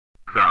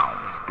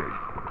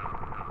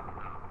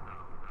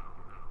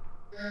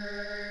Would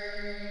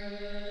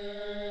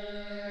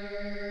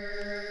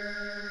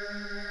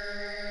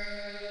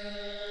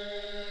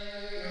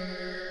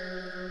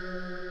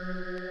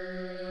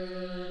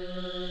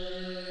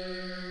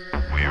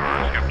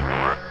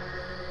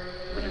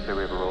you say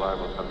we have a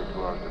reliable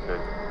 72 hours to bid?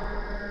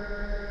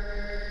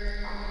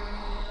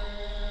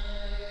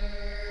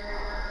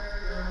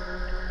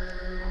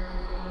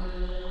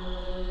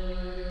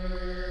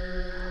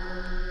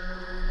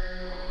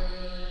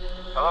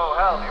 Hello,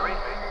 Hal, do you read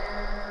me?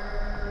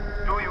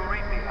 Do you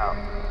read me, Hal?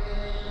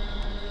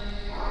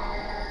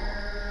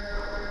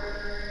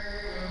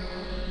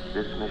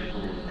 This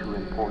mission is too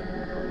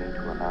important for me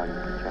to allow you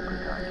to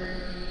jeopardize it.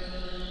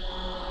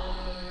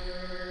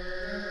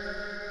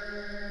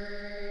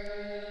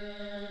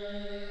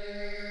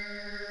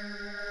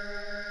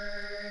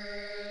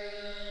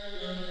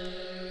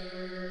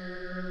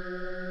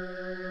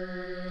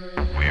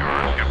 We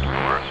are skeptical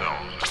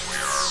ourselves, and we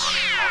are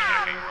running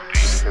off-checking routine.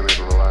 Would you say we have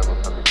a reliable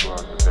 72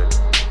 hours to bid?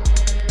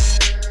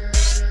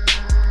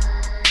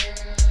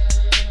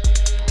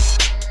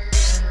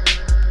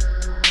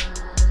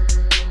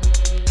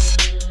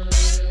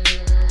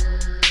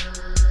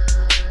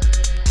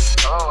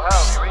 Hello,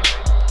 Hal, do you read me?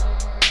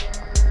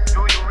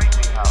 Do you read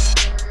me, Hal?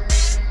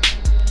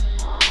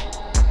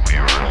 We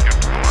are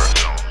skeptical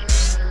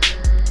ourselves.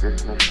 This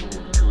mission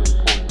is too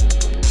important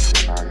for me to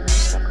allow you to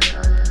jeopardize it.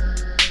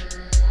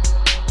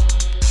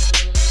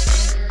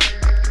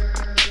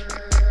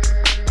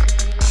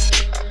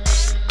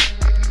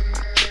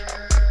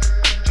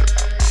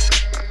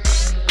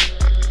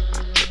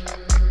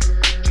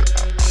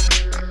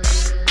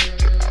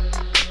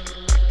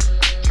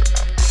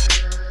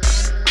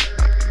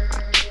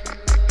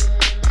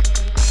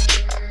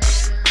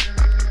 are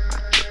skeptical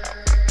ourselves, and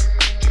we are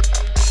running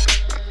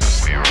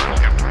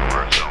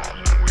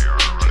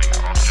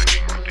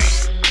off-checking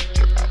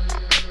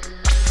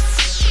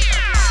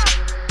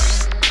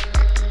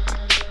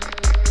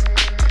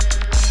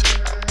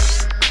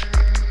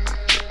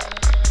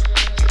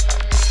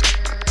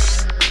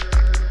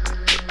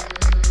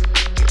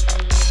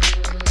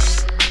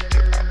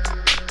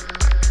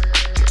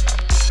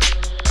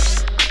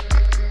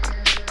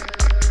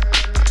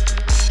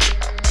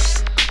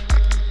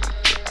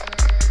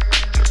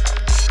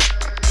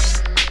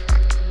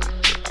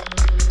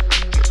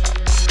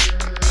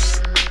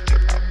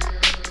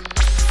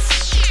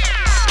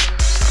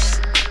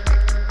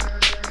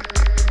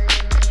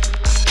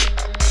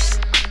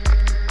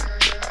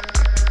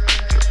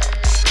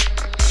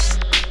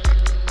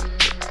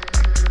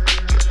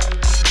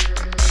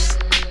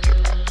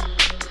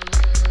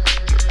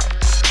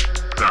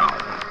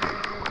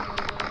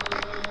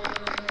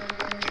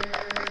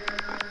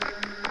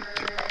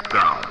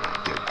Down.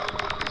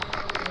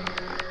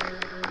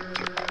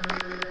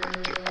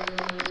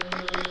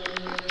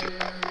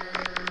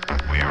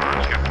 We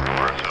are skeptical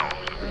ourselves.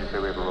 Would you say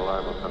we have a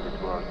reliable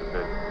 72 hours to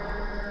bid?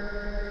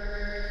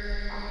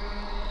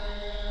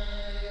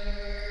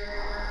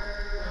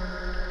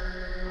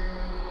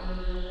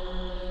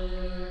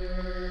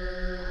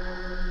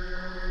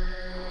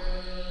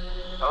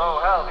 Hello,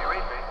 Hal, do you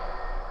read me?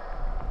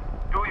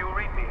 Do you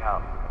read me,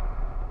 Hal?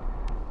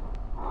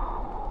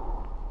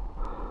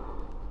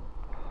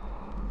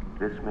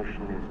 This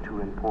mission is too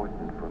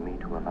important for me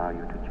to allow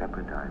you to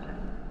jeopardize it.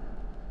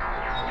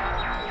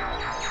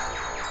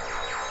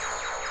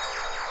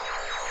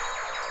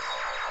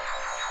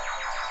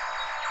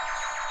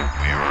 We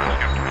are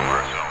skeptical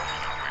ourselves,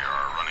 and we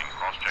are running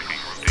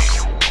cross-checking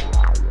routine. We are skeptical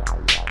ourselves.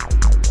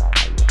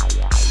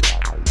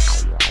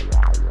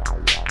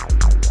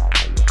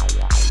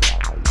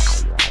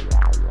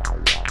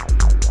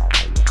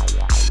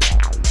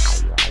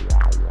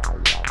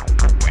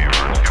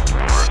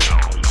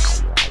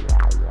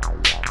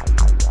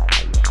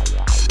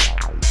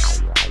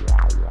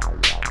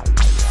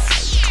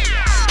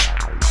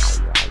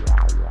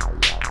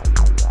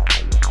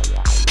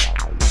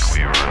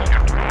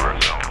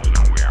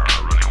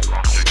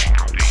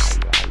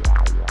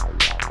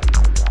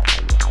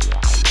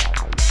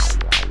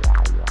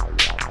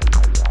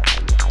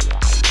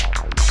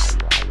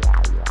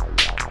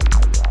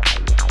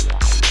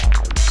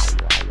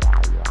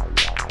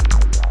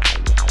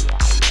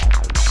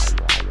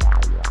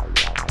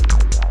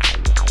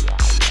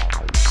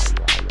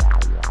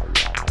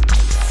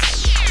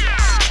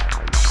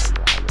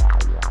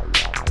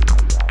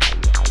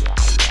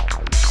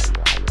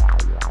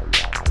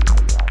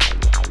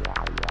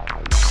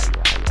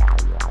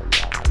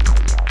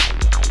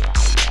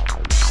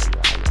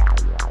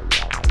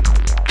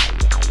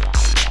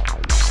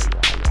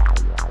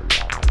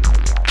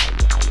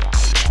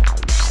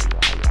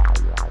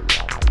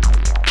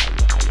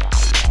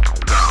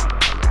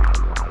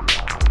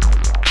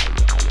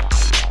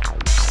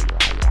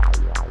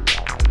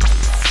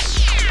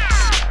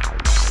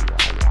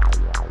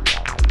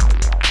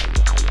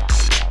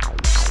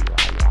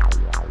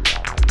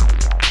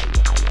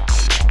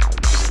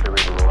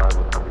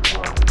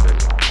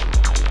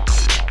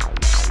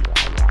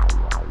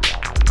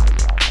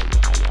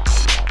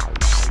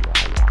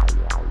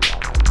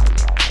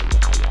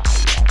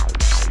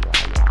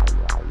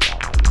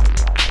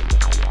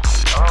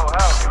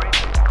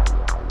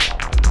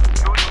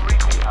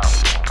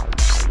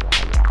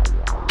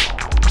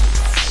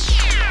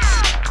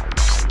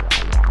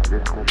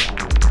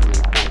 We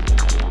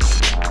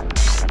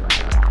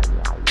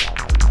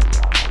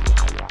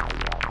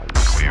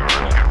are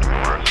skeptical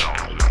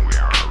ourselves, and we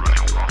are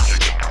running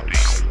cross-checking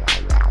routine.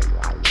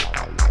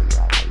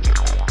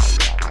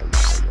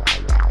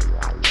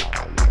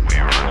 We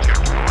are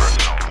skeptical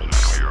ourselves,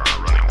 and we are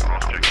running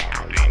cross-checking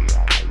routine.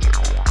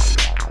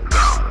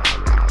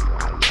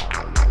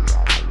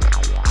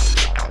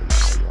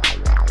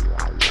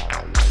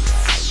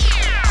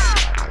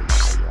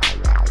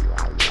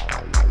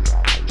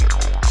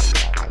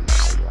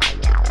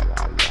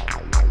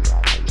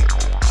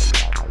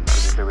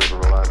 Would you say we have a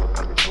reliable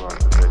 72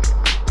 hours of data?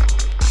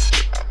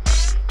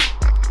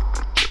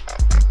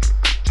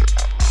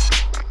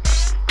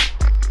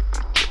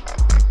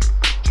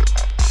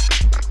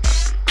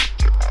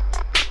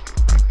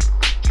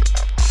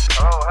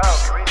 Hello, Hal,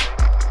 you read me?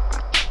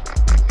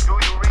 Do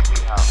you read me,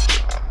 Hal?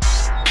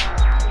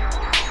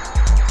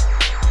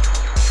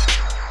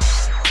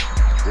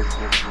 This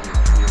mission